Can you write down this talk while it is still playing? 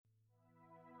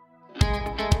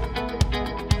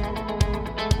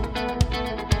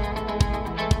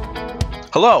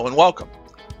Hello and welcome.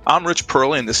 I'm Rich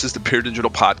Perley and this is the Peer Digital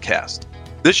Podcast.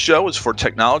 This show is for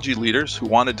technology leaders who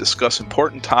want to discuss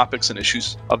important topics and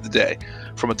issues of the day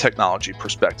from a technology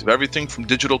perspective. Everything from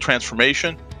digital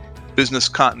transformation, business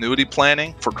continuity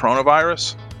planning for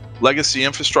coronavirus, legacy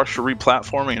infrastructure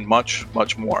replatforming, and much,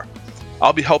 much more.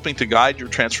 I'll be helping to guide your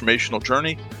transformational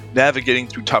journey, navigating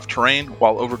through tough terrain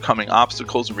while overcoming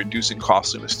obstacles and reducing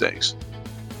costly mistakes.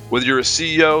 Whether you're a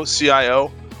CEO,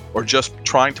 CIO, or just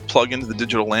trying to plug into the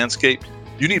digital landscape,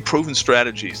 you need proven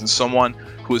strategies and someone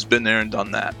who has been there and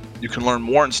done that. You can learn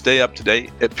more and stay up to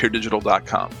date at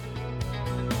peerdigital.com.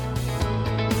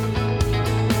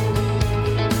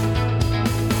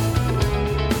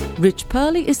 Rich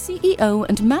Perley is CEO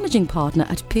and Managing Partner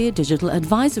at Peer Digital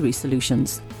Advisory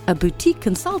Solutions, a boutique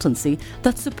consultancy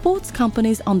that supports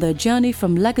companies on their journey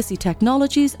from legacy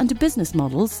technologies and business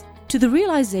models to the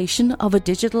realization of a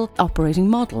digital operating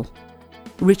model.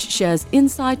 Rich shares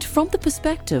insight from the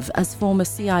perspective as former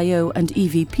CIO and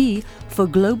EVP for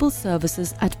global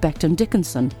services at Becton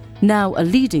Dickinson, now a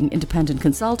leading independent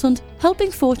consultant,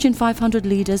 helping Fortune 500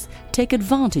 leaders take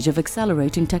advantage of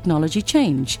accelerating technology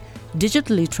change,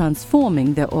 digitally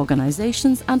transforming their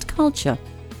organizations and culture.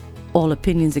 All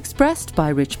opinions expressed by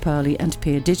Rich Perley and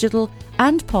Peer Digital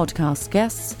and podcast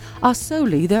guests are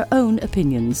solely their own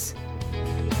opinions.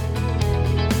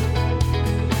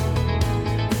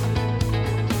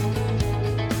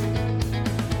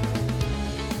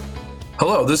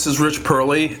 Hello, this is Rich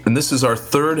Perley, and this is our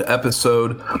third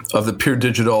episode of the Peer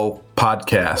Digital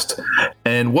Podcast.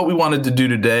 And what we wanted to do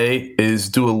today is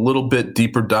do a little bit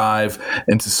deeper dive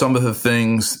into some of the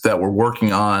things that we're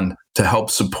working on to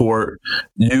help support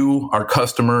you, our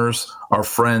customers, our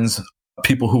friends,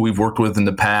 people who we've worked with in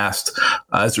the past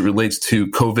as it relates to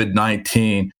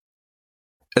COVID-19.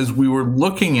 As we were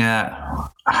looking at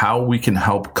how we can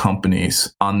help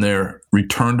companies on their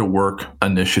return to work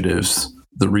initiatives,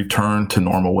 the return to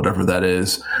normal, whatever that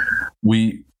is,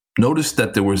 we noticed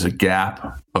that there was a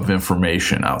gap of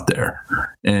information out there.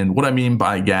 And what I mean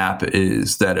by gap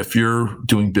is that if you're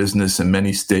doing business in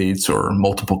many states or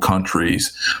multiple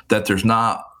countries, that there's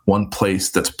not one place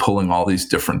that's pulling all these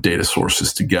different data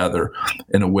sources together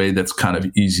in a way that's kind of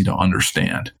easy to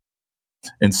understand.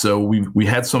 And so we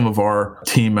had some of our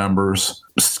team members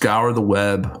scour the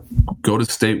web, go to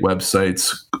state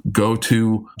websites, go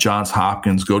to Johns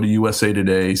Hopkins, go to USA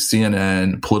Today,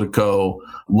 CNN, Politico,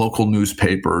 local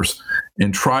newspapers,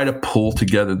 and try to pull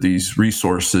together these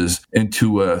resources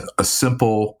into a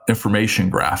simple information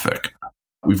graphic.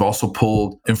 We've also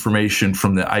pulled information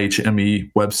from the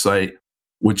IHME website,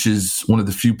 which is one of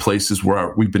the few places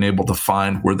where we've been able to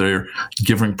find where they're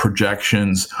giving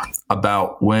projections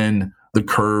about when the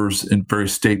curves in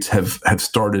various states have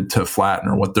started to flatten,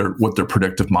 or what their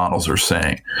predictive models are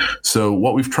saying. So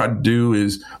what we've tried to do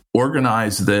is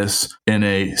organize this in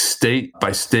a state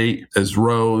by state as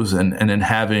rows, and then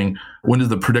having, when do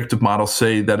the predictive models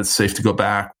say that it's safe to go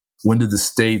back? When did the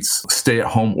state's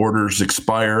stay-at-home orders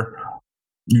expire?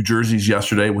 New Jersey's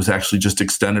yesterday was actually just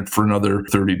extended for another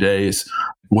 30 days.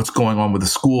 What's going on with the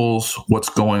schools? What's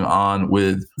going on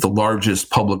with the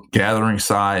largest public gathering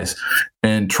size?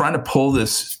 And trying to pull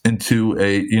this into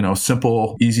a,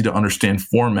 simple, easy to understand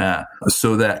format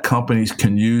so that companies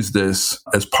can use this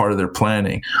as part of their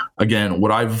planning. Again,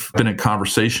 what I've been in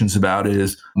conversations about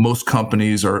is most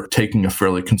companies are taking a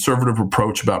fairly conservative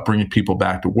approach about bringing people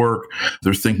back to work.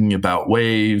 They're thinking about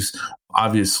waves,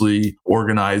 obviously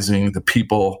organizing the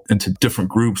people into different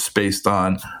groups based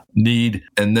on need.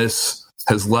 And this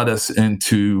has led us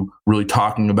into really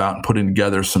talking about and putting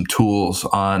together some tools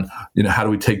on, how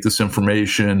do we take this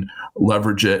information,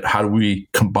 leverage it? How do we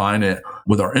combine it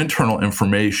with our internal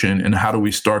information? And how do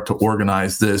we start to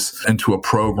organize this into a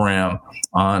program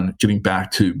on getting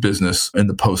back to business in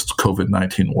the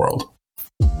post-COVID-19 world?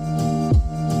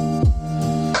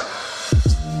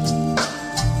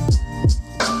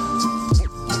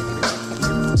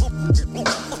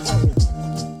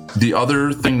 The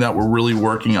other thing that we're really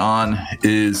working on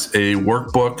is a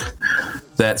workbook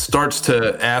that starts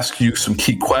to ask you some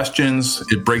key questions.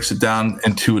 It breaks it down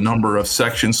into a number of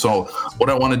sections. So what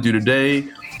I want to do today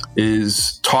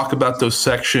is talk about those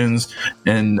sections.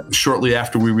 And shortly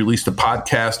after we release the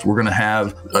podcast, we're going to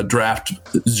have a draft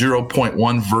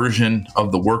 0.1 version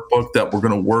of the workbook that we're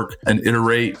going to work and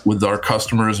iterate with our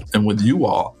customers and with you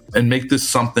all, and make this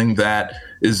something that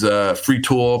is a free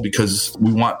tool, because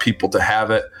we want people to have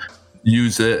it,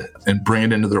 use it, and bring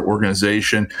it into their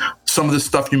organization. Some of this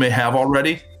stuff you may have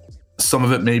already. Some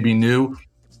of it may be new.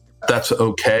 That's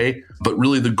okay. But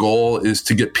really the goal is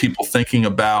to get people thinking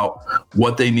about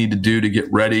what they need to do to get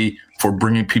ready for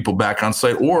bringing people back on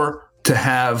site, or to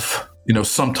have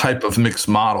some type of mixed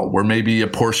model where maybe a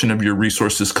portion of your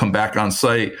resources come back on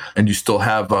site and you still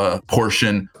have a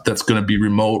portion that's going to be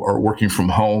remote or working from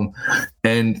home,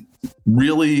 and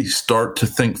really start to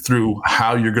think through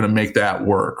how you're going to make that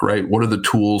work, right? What are the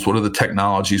tools? What are the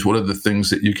technologies? What are the things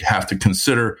that you have to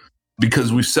consider?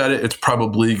 Because we've said it, it's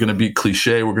probably going to be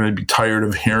cliche. We're going to be tired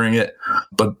of hearing it,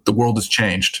 but the world has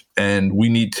changed and we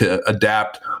need to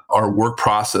adapt our work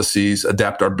processes,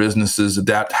 adapt our businesses,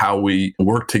 adapt how we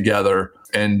work together,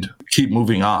 and keep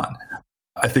moving on.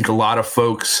 I think a lot of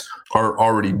folks are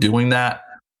already doing that.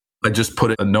 I just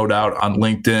put a note out on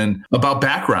LinkedIn about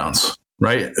backgrounds,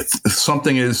 right?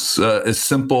 Something as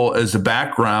simple as a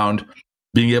background,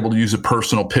 being able to use a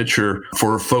personal picture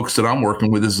for folks that I'm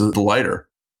working with is a delighter.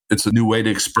 It's a new way to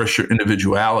express your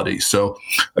individuality. So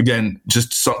again,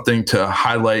 just something to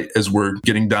highlight as we're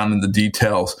getting down in the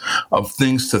details of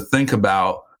things to think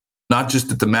about, not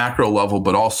just at the macro level,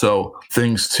 but also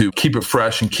things to keep it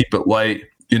fresh and keep it light,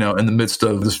 in the midst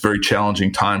of this very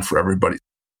challenging time for everybody.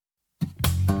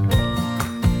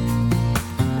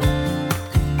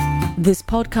 This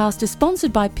podcast is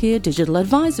sponsored by Peer Digital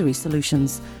Advisory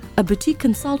Solutions, a boutique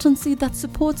consultancy that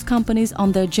supports companies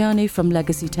on their journey from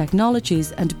legacy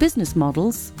technologies and business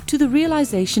models to the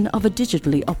realization of a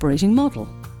digitally operating model.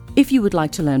 If you would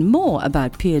like to learn more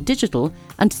about Peer Digital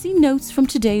and see notes from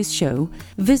today's show,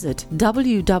 visit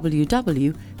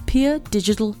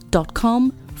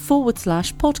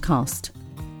www.peerdigital.com/podcast.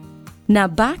 Now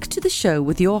back to the show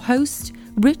with your host,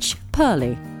 Rich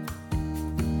Purley.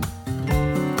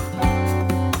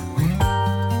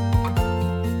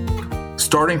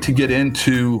 Starting to get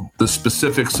into the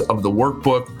specifics of the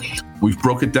workbook. We've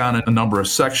broke it down in a number of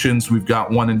sections. We've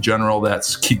got one in general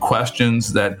that's key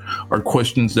questions that are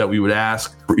questions that we would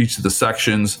ask for each of the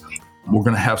sections. We're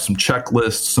going to have some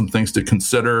checklists, some things to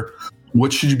consider.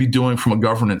 What should you be doing from a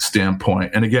governance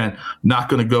standpoint? And again, not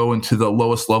going to go into the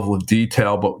lowest level of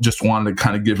detail, but just wanted to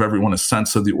kind of give everyone a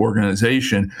sense of the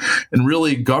organization. And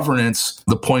really, governance,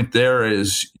 the point there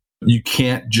is you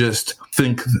can't just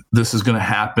think this is going to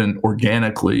happen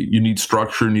organically. You need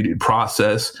structure, you need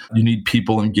process, you need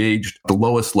people engaged at the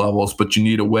lowest levels, but you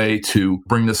need a way to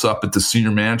bring this up at the senior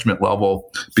management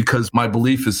level, because my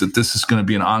belief is that this is going to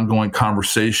be an ongoing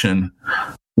conversation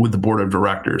with the board of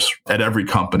directors at every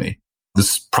company.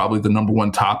 This is probably the number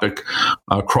one topic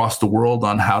across the world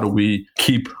on how do we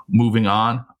keep moving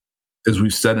on. As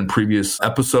we've said in previous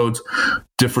episodes,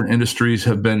 different industries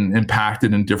have been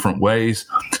impacted in different ways.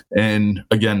 And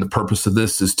again, the purpose of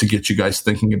this is to get you guys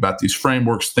thinking about these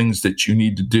frameworks, things that you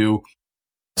need to do.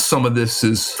 Some of this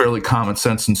is fairly common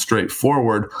sense and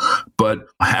straightforward, but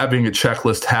having a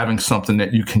checklist, having something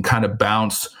that you can kind of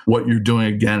bounce what you're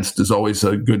doing against is always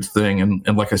a good thing.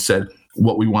 And like I said,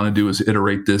 what we want to do is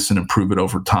iterate this and improve it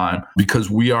over time, because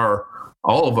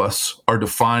all of us are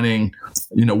defining,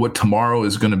 what tomorrow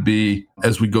is going to be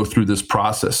as we go through this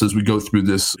process, as we go through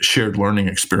this shared learning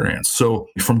experience. So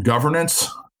from governance,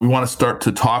 we want to start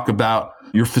to talk about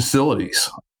your facilities.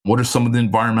 What are some of the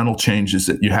environmental changes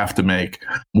that you have to make?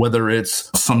 Whether it's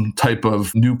some type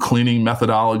of new cleaning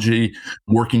methodology,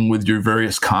 working with your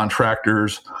various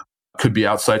contractors, could be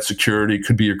outside security,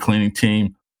 could be your cleaning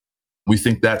team. We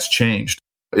think that's changed.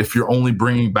 If you're only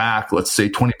bringing back, let's say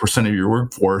 20% of your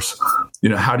workforce,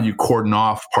 how do you cordon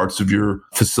off parts of your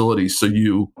facility so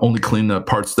you only clean the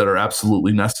parts that are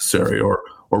absolutely necessary, or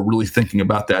really thinking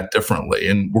about that differently?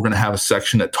 And we're going to have a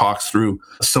section that talks through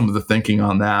some of the thinking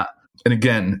on that. And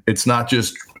again, it's not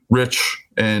just Rich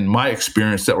and my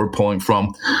experience that we're pulling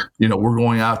from. We're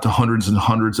going out to hundreds and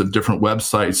hundreds of different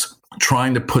websites,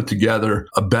 trying to put together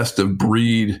a best of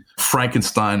breed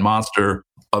Frankenstein monster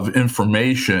of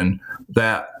information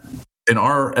that, in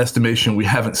our estimation, we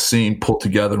haven't seen put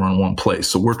together in one place.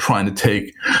 So we're trying to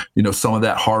take, some of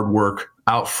that hard work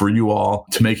out for you all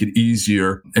to make it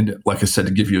easier. And like I said,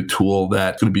 to give you a tool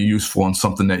that's going to be useful and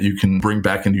something that you can bring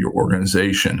back into your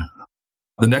organization.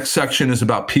 The next section is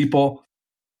about people.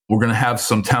 We're going to have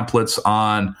some templates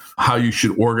on how you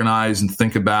should organize and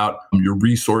think about your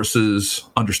resources,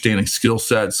 understanding skill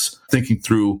sets, thinking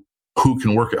through who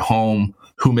can work at home,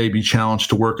 who may be challenged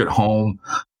to work at home.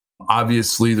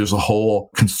 Obviously, there's a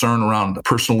whole concern around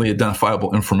personally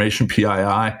identifiable information,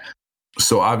 PII.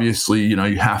 So obviously, you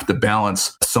have to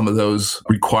balance some of those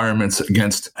requirements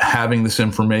against having this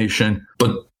information.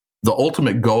 But the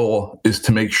ultimate goal is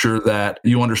to make sure that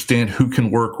you understand who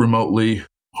can work remotely,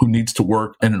 who needs to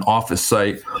work in an office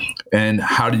site, and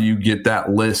how do you get that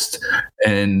list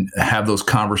and have those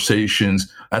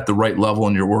conversations at the right level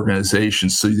in your organization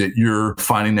so that you're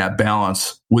finding that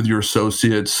balance with your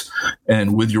associates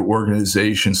and with your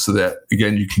organization so that,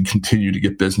 again, you can continue to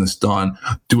get business done,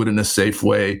 do it in a safe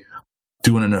way,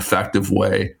 do in an effective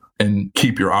way and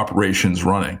keep your operations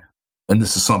running. And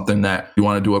this is something that you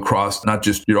want to do across not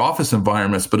just your office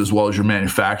environments, but as well as your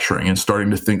manufacturing, and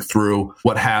starting to think through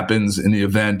what happens in the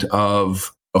event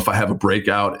of if I have a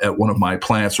breakout at one of my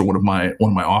plants or one of my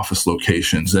office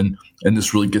locations. And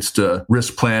this really gets to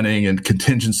risk planning and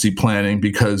contingency planning,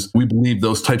 because we believe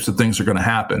those types of things are going to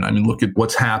happen. I mean, look at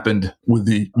what's happened with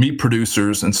the meat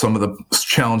producers and some of the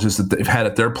challenges that they've had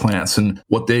at their plants and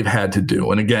what they've had to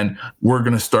do. And again, we're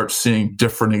going to start seeing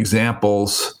different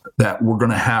examples that we're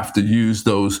going to have to use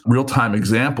those real-time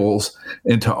examples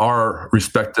into our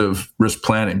respective risk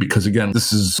planning, because again,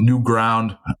 this is new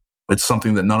ground. It's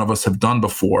something that none of us have done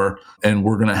before, and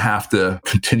we're going to have to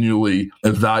continually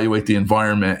evaluate the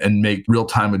environment and make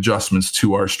real-time adjustments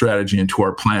to our strategy and to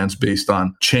our plans based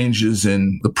on changes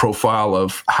in the profile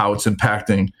of how it's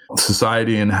impacting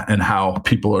society and how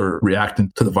people are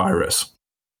reacting to the virus.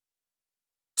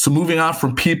 So moving on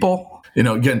from people,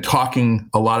 again, talking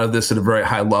a lot of this at a very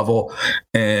high level.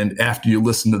 And after you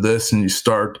listen to this and you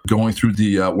start going through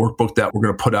the workbook that we're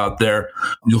going to put out there,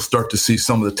 you'll start to see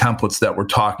some of the templates that we're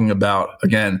talking about.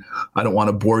 Again, I don't want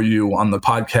to bore you on the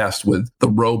podcast with the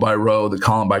row by row, the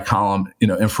column by column,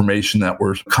 information that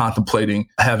we're contemplating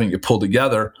having it pulled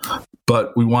together.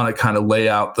 But we want to kind of lay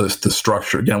out the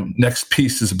structure. Again, next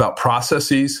piece is about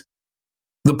processes.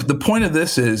 The point of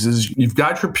this is you've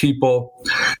got your people,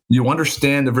 you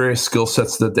understand the various skill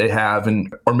sets that they have,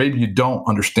 or maybe you don't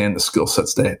understand the skill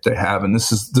sets they have, and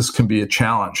this can be a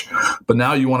challenge. But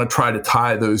now you want to try to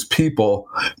tie those people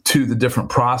to the different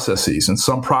processes, and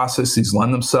some processes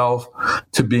lend themselves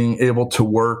to being able to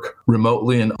work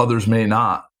remotely, and others may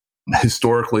not.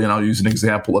 Historically, and I'll use an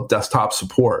example of desktop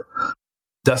support.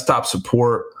 Desktop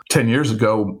support 10 years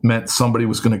ago meant somebody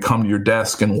was going to come to your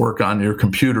desk and work on your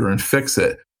computer and fix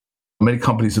it. Many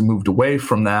companies have moved away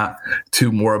from that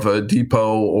to more of a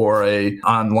depot or a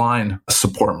online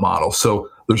support model. So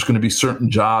there's going to be certain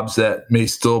jobs that may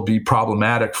still be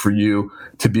problematic for you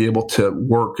to be able to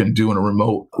work and do in a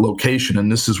remote location.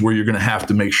 And this is where you're going to have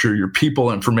to make sure your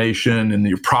people information and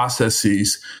your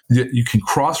processes, that you can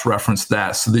cross-reference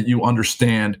that so that you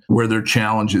understand where there are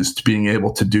challenges to being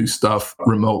able to do stuff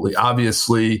remotely.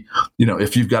 Obviously,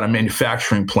 if you've got a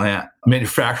manufacturing plant,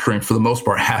 manufacturing for the most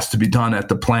part has to be done at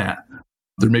the plant.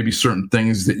 There may be certain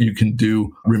things that you can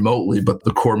do remotely, but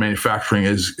the core manufacturing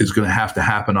is going to have to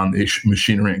happen on the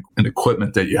machinery and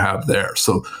equipment that you have there.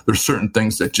 So there's certain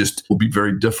things that just will be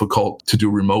very difficult to do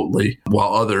remotely,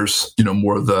 while others,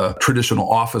 more of the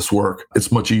traditional office work,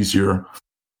 it's much easier.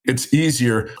 It's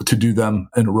easier to do them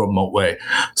in a remote way.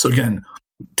 So again,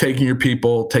 taking your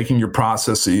people, taking your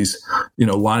processes,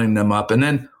 lining them up. And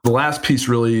then the last piece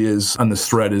really is on this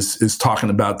thread is talking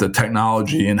about the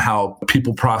technology and how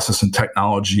people, process, and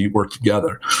technology work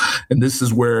together. And this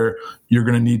is where you're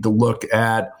going to need to look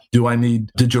at, do I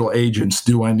need digital agents?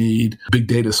 Do I need big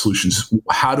data solutions?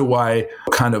 How do I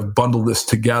kind of bundle this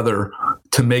together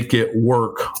to make it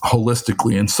work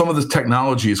holistically? And some of the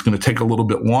technology is going to take a little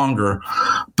bit longer,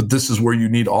 but this is where you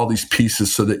need all these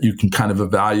pieces so that you can kind of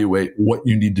evaluate what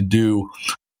you need to do.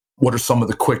 What are some of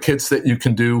the quick hits that you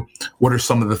can do? What are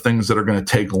some of the things that are going to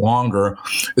take longer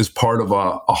as part of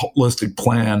a holistic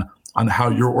plan on how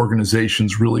your organization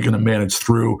is really going to manage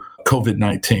through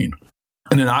COVID-19?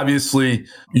 And then obviously,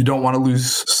 you don't want to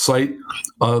lose sight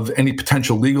of any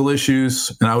potential legal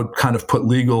issues. And I would kind of put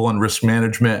legal and risk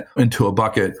management into a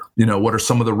bucket. What are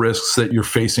some of the risks that you're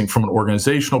facing from an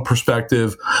organizational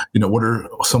perspective? What are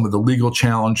some of the legal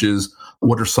challenges?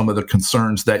 What are some of the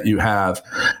concerns that you have?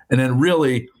 And then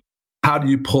really, how do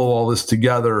you pull all this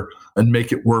together and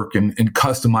make it work and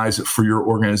customize it for your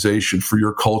organization, for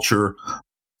your culture,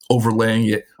 overlaying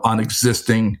it on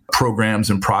existing programs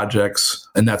and projects?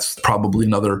 And that's probably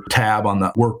another tab on the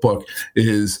workbook,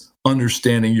 is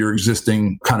understanding your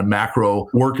existing kind of macro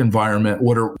work environment.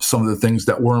 What are some of the things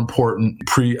that were important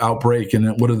pre-outbreak, and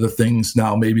then what are the things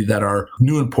now maybe that are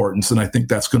new importance? And I think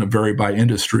that's going to vary by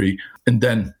industry. And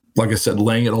then, like I said,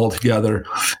 laying it all together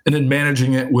and then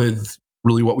managing it with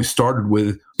really what we started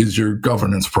with is your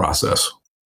governance process.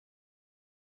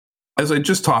 As I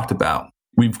just talked about,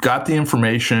 we've got the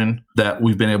information that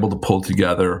we've been able to pull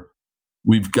together.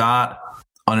 We've got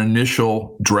an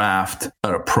initial draft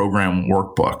of a program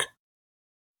workbook.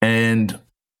 And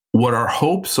what our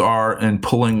hopes are in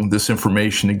pulling this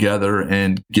information together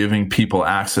and giving people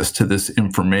access to this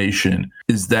information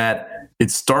is that it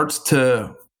starts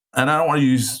to, and I don't want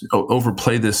to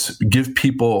overplay this, give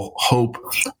people hope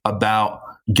about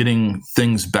getting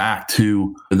things back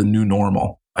to the new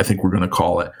normal, I think we're going to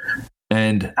call it.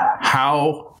 And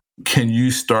how can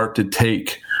you start to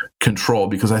take control,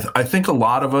 because I think a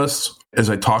lot of us, as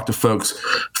I talk to folks,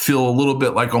 feel a little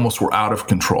bit like almost we're out of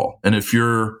control. And if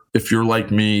you're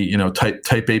like me,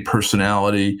 type A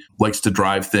personality, likes to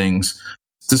drive things,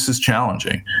 this is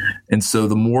challenging. And so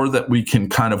the more that we can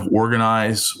kind of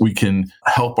organize, we can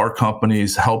help our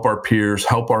companies, help our peers,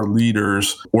 help our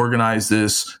leaders organize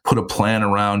this, put a plan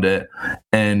around it,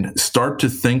 and start to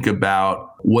think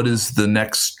about what is the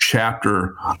next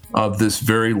chapter of this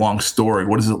very long story?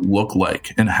 What does it look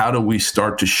like? And how do we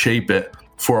start to shape it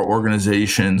for our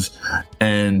organizations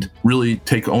and really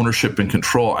take ownership and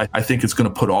control? I think it's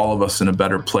going to put all of us in a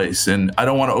better place. And I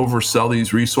don't want to oversell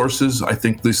these resources. I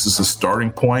think this is a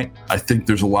starting point. I think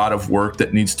there's a lot of work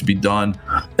that needs to be done,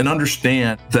 and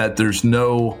understand that there's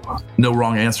no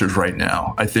wrong answers right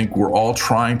now. I think we're all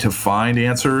trying to find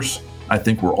answers. I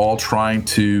think we're all trying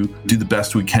to do the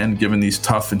best we can given these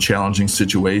tough and challenging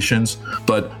situations.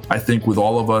 But I think with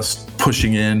all of us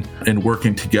pushing in and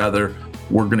working together,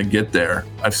 we're going to get there.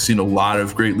 I've seen a lot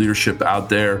of great leadership out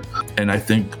there, and I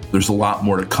think there's a lot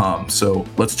more to come. So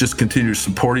let's just continue to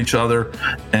support each other.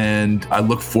 And I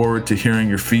look forward to hearing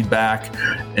your feedback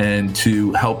and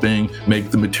to helping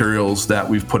make the materials that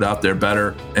we've put out there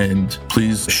better. And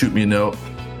please shoot me a note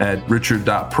at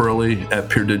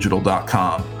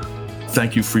richard.perley@peerdigital.com.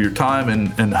 Thank you for your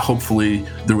time, and hopefully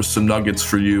there was some nuggets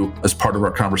for you as part of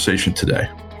our conversation today.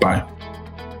 Bye.